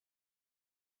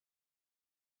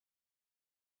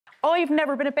I've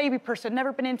never been a baby person,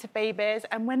 never been into babies,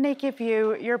 and when they give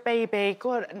you your baby,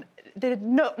 God, the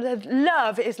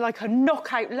love is like a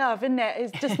knockout love, isn't it?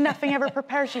 It's just nothing ever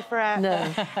prepares you for it.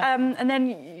 No. And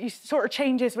then you sort of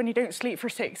changes when you don't sleep for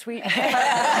 6 weeks. And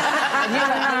you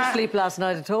had no sleep last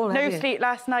night at all, No sleep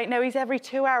last night. No, he's every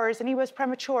 2 hours, and he was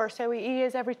premature, so he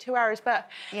is every 2 hours. But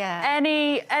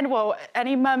any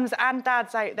mums and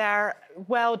dads out there,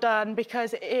 well done,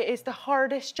 because it is the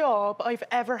hardest job I've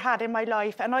ever had in my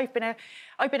life, and I've been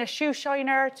a shoe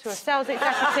shiner to a sales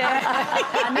executive,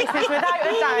 and this is without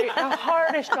a doubt the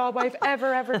hardest job I've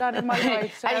ever done in my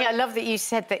life. So. And I love that you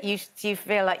said that you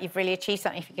feel like you've really achieved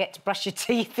something if you get to brush your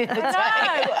teeth in the day. Well,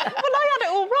 I had it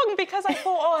all wrong because I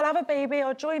thought, oh, I'll have a baby,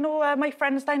 I'll join all my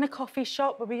friends down the coffee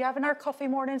shop, we'll be having our coffee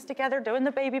mornings together, doing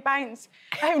the baby bounce.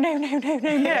 Oh, no.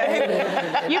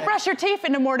 You brush your teeth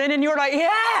in the morning and you're like,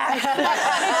 yeah,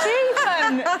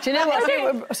 achievement. Do you know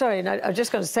what? Sorry, no, I was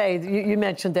just going to say, you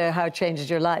mentioned there how it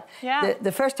changes your life. Yeah.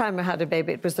 The first time I had a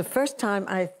baby, it was the first time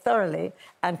I thoroughly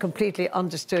and completely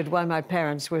understood why my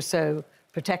parents were so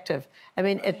protective. I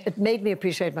mean, it made me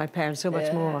appreciate my parents so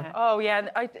much more. Oh, yeah.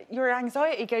 Your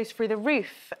anxiety goes through the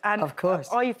roof. And of course.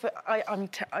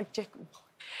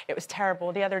 It was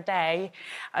terrible. The other day,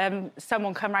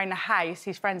 someone come round the house,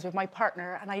 he's friends with my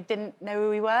partner, and I didn't know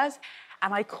who he was.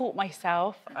 And I caught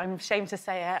myself, I'm ashamed to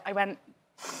say it, I went...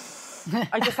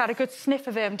 I just had a good sniff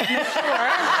of him to make sure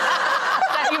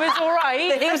that he was all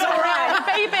right. He was all right. The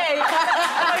baby. And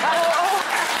I thought,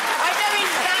 I know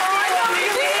exactly what you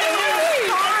mean.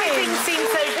 Everything seems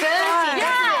so dirty.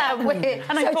 Yeah.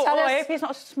 And I thought, I hope he's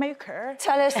not a smoker.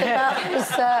 Tell us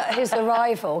about his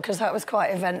arrival, because that was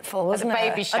quite eventful, wasn't it? At the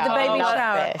baby shower. At the baby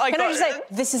shower. Can I just say,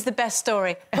 this is the best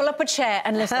story. Pull up a chair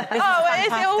and listen. This is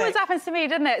fantastic. It always happens to me,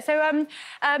 doesn't it? So,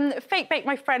 Fake Bake,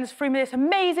 my friends, threw me this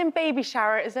amazing baby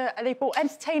shower. They brought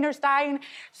entertainers down.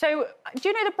 So, do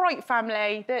you know the Bright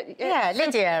family? Yeah,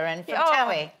 Lydia and from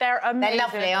Towie. They're amazing. They're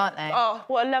lovely, aren't they? Oh,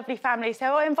 what a lovely family.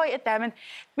 So I invited them, and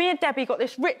me and Debbie got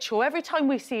this ritual. Every time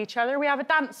we see each other, we have a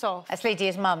dance-off. That's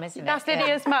Lydia's mum, isn't it? That's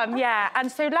Lydia's mum, yeah.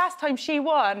 And so last time she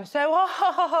won, so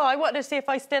I wanted to see if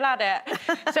I still had it.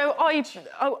 So I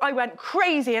went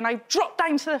crazy and I dropped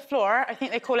down to the floor. I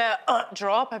think they call it a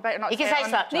drop. I better not. You can say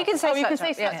slut drop. You can say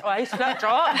slut. I slut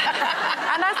drop.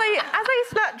 And as I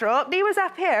slut dropped, he was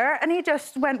up here and he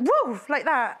just went woof like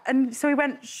that. And so he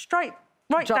went straight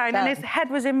right down, and his head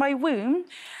was in my womb.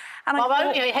 And well,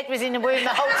 won't you? Your head was in the womb the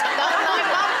whole time.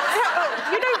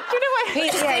 You know what? He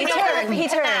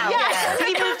turned. Yeah.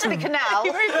 He moved to the canal.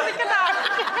 He moved to the canal.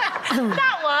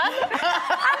 That one. And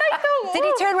I thought, did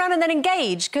he turn around and then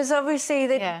engage? Because obviously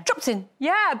they dropped in.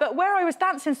 Yeah, but where I was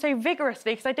dancing so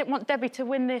vigorously, because I didn't want Debbie to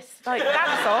win this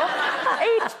dance-off,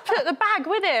 he took the bag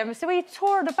with him, so he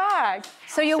tore the bag.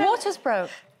 So your waters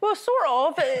broke? Well, sort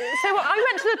of. So I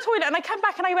went to the toilet and I came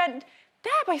back and I went,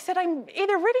 Deb, I said, I'm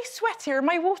either really sweaty or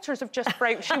my waters have just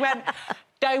broke. She went,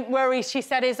 don't worry, she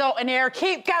said, it's hot in here.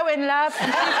 Keep going, love.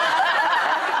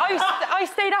 I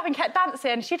stayed up and kept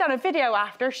dancing. She'd done a video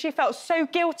after. She felt so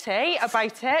guilty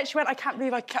about it. She went, I can't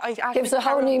believe I gives a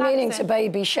whole new meaning to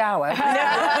baby shower. So then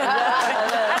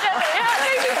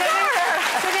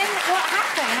what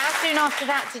happened? How soon after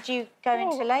that did you go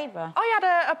into labour? I had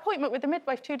an appointment with the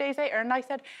midwife 2 days later, and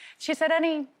she said,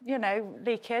 any,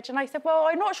 leakage? And I said, well,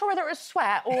 I'm not sure whether it was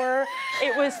sweat or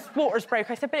it was waters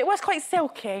broke. I said, but it was quite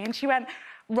silky. And she went,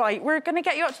 right, we're going to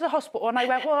get you up to the hospital. And I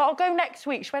went, well, I'll go next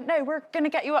week. She went, no, we're going to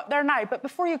get you up there now. But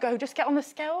before you go, just get on the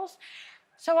scales.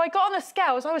 So I got on the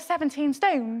scales, I was 17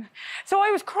 stone. So I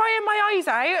was crying my eyes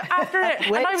out after it.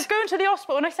 And I was going to the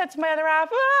hospital and I said to my other half,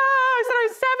 I said, I'm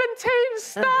 17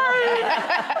 stone.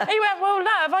 He went, well,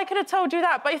 love, I could have told you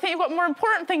that, but I think you've got more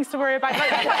important things to worry about.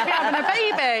 Like, you might be having a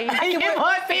baby. You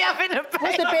might be having a baby.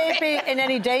 Was the baby in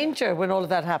any danger when all of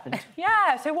that happened?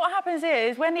 Yeah, so what happens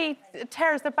is, when he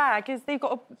tears the bag, is they've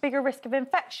got a bigger risk of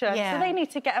infection. Yeah. So they need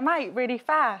to get him out really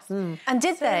fast. And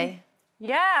did they?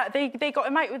 Yeah, they got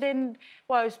him out within,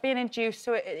 well, I was being induced,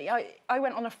 so I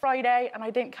went on a Friday and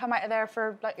I didn't come out of there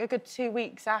for like a good 2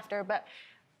 weeks after, but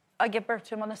I gave birth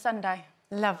to him on the Sunday.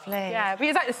 Lovely. Yeah, but he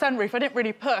was at the sunroof, I didn't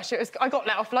really push, I got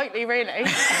let off lightly, really. There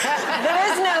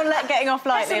is no getting off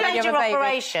lightly when you have a baby.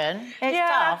 Operation. It's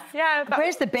tough. Yeah, but...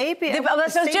 Where's the baby? I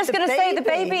was just going to say, the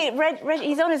baby,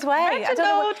 he's on his way. I don't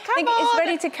know. I think he's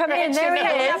ready to come in. There he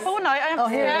is. All night. Oh,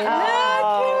 here he is.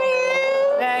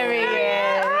 Oh, there he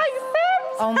is.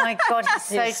 Oh, my God, he's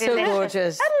so delicious. So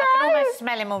gorgeous. Hello. I can almost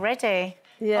smell him already.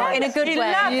 Yeah. In a good way. He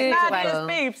loves Nadia's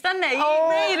boobs, doesn't he?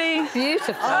 Really.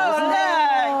 Beautiful. Oh, look.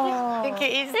 I think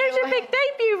it is. Here's your big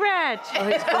debut, Reg. Oh,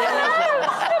 he's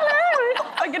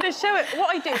Hello. I'm going to show it.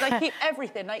 What I do is I keep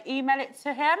everything. I email it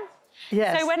to him.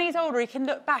 Yes. So when he's older, he can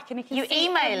look back and he can You see...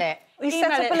 email it? We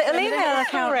set up a little email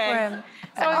account for him.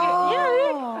 So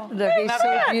yeah. Look, he's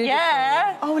so beautiful.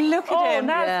 Yeah. Oh, look at him.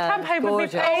 Now Yeah, come home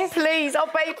with me, gorgeous. please. Please, oh,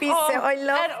 baby, I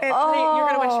love it. You're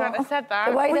going to wish you hadn't have said that.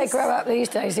 The way they grow up these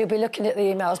days, he'll be looking at the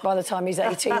emails by the time he's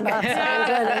 18 months.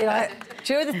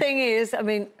 Do you know the thing is, I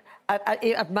mean,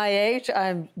 at my age,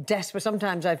 I'm desperate.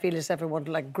 Sometimes I feel as if I want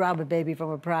to like grab a baby from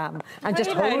a pram and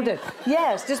just hold it.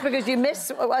 Yes, just because you miss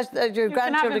as your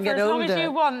grandchildren get older. As long as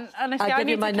you want. Honestly, I'll I give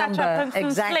need you my to catch number. up on some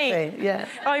Exactly. sleep. Yeah.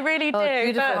 I really do. Oh,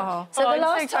 beautiful. But, So the I'm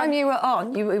last time glad. you were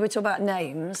on, we were talking about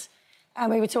names, and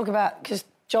we were talking about, because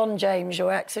John James,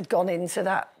 your ex, had gone into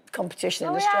that competition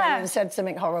in Australia yeah. and said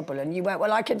something horrible, and you went,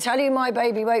 well, I can tell you my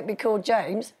baby won't be called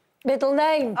James. Middle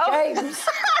name, James.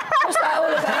 What's that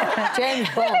all about? James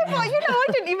Bond. Well, you know, I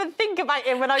didn't even think about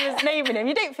him when I was naming him.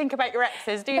 You don't think about your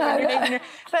exes, do you? When you're naming your...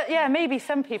 But yeah, maybe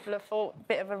some people have thought a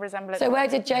bit of a resemblance. So where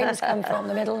did James come from,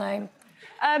 the middle name?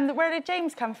 Where did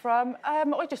James come from?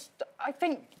 I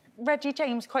think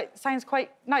Reggie-James sounds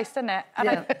quite nice, doesn't it? And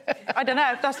Yeah. I don't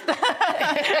know. That's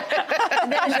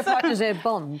And then your partner's a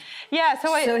Bond. yeah.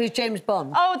 So he's James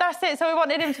Bond. Oh, that's it. So I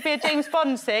wanted him to be a James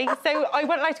Bond, see? So I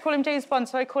wasn't allowed to call him James Bond,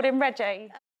 so I called him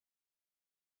Reggie.